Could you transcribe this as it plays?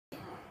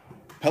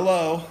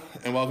Hello,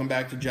 and welcome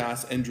back to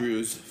Joss and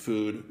Drew's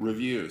Food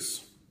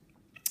Reviews.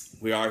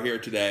 We are here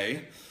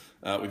today.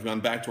 We've gone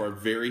back to our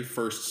very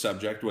first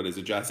subject. What is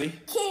it, Jossie?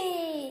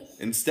 Cheese.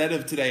 Instead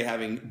of today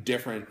having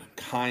different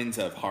kinds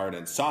of hard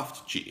and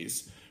soft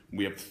cheese,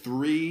 we have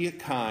three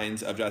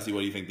kinds of, Jossie, what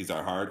do you think these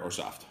are, hard or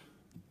soft?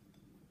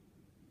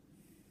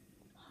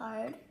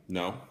 Hard.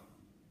 No?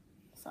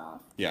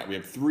 Soft. Yeah, we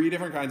have three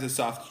different kinds of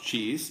soft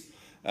cheese.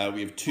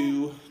 We have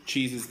two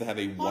cheeses that have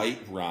a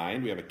white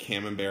rind. We have a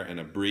camembert and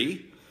a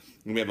brie.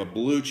 And we have a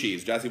blue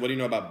cheese. Jossie, what do you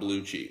know about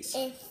blue cheese?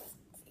 It's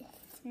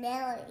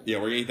smelly. Yeah,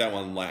 we're going to eat that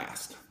one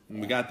last.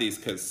 And we got these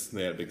because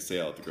they had a big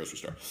sale at the grocery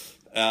store.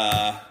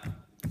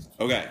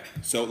 Okay,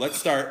 so let's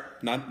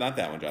start, not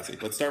that one,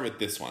 Jossie. Let's start with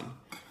this one.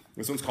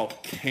 This one's called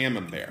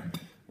camembert.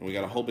 And we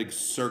got a whole big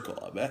circle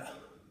of it.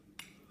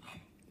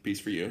 Piece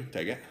for you.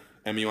 Take it.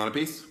 Emmy, you want a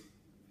piece?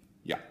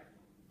 Yeah.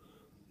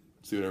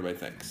 See what everybody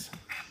thinks.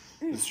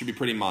 This should be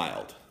pretty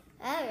mild.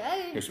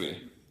 Here,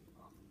 sweetie.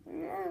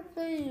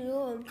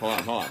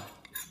 Hold on.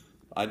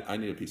 I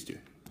need a piece too.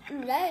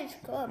 That is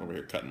good. I'm over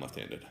here cutting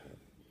left-handed.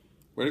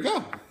 Where'd it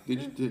go?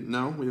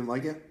 No? We didn't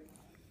like it?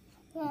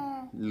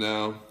 Yeah.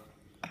 No.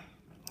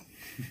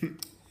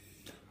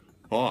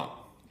 Hold on.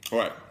 All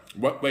right.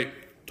 Wait.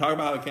 Talk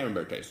about how the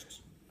camembert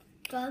tastes.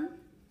 Good.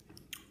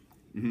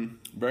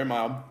 Very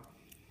mild.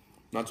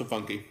 Not so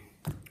funky.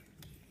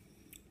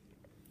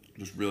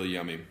 Just really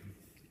yummy.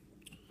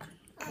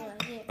 I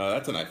like it.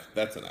 That's a knife.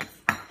 That's a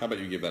knife. How about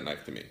you give that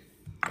knife to me?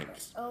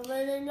 Thanks.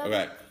 Over the knife.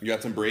 Okay. You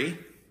got some brie?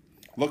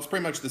 Looks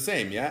pretty much the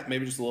same, yeah?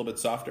 Maybe just a little bit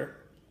softer.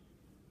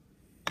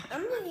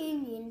 I'm not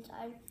eating the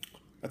inside.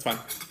 That's fine.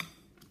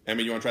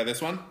 Emmy, you want to try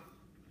this one?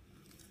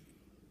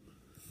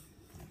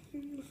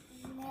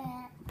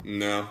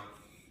 No.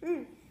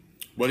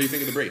 What do you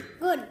think of the brie?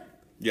 Good.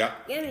 Yeah?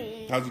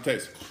 Yummy. How's it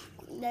taste?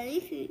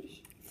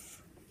 Delicious.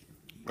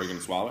 Are you going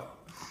to swallow it?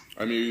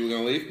 I mean, are you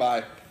going to leave?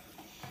 Bye.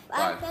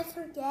 Bye. That's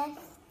for guess.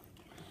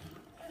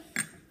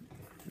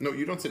 No,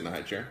 you don't sit in the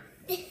high chair.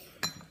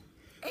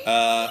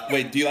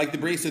 Wait, do you like the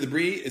brie? So the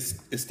brie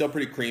is still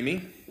pretty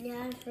creamy.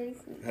 Yeah, it's pretty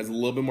cool. Has a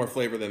little bit more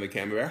flavor than the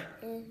camembert.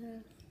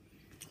 And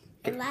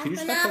last Can you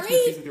but stop not touching the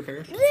cheese least, with your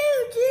fingers? blue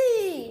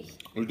cheese.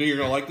 You think you're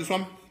going to like this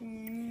one?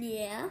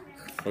 Yeah.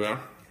 Oh, yeah?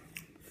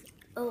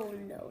 Oh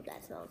no,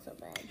 that smells so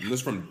bad.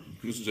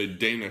 This is a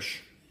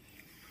Danish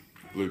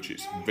blue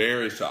cheese.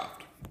 Very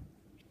soft.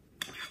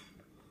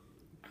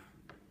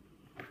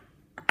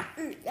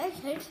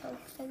 That tastes so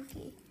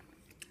funky.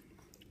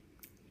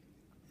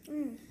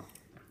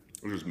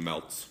 It just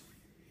melts.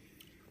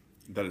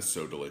 That is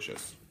so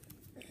delicious.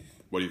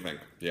 What do you think?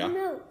 Yeah?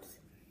 No,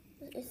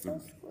 it's so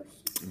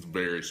squishy. It's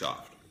very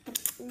soft.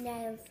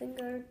 Now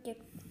finger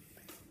dip.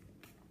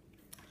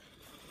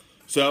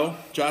 So,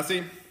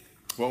 Jossie,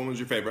 what one was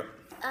your favorite?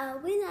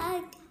 We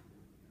like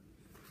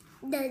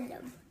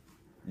them.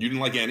 You didn't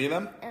like any of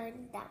them?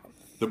 That one.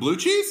 The blue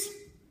cheese?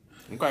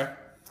 Okay.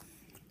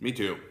 Me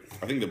too.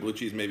 I think the blue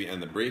cheese maybe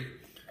and the brie.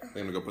 I'm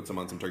going to go put some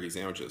on some turkey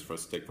sandwiches for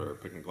us to take for a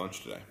picnic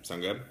lunch today.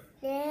 Sound good?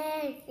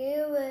 Yeah,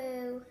 you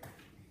will.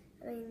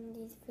 I mean,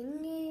 these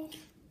fingers.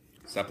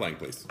 Stop playing,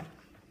 please.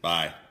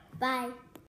 Bye. Bye.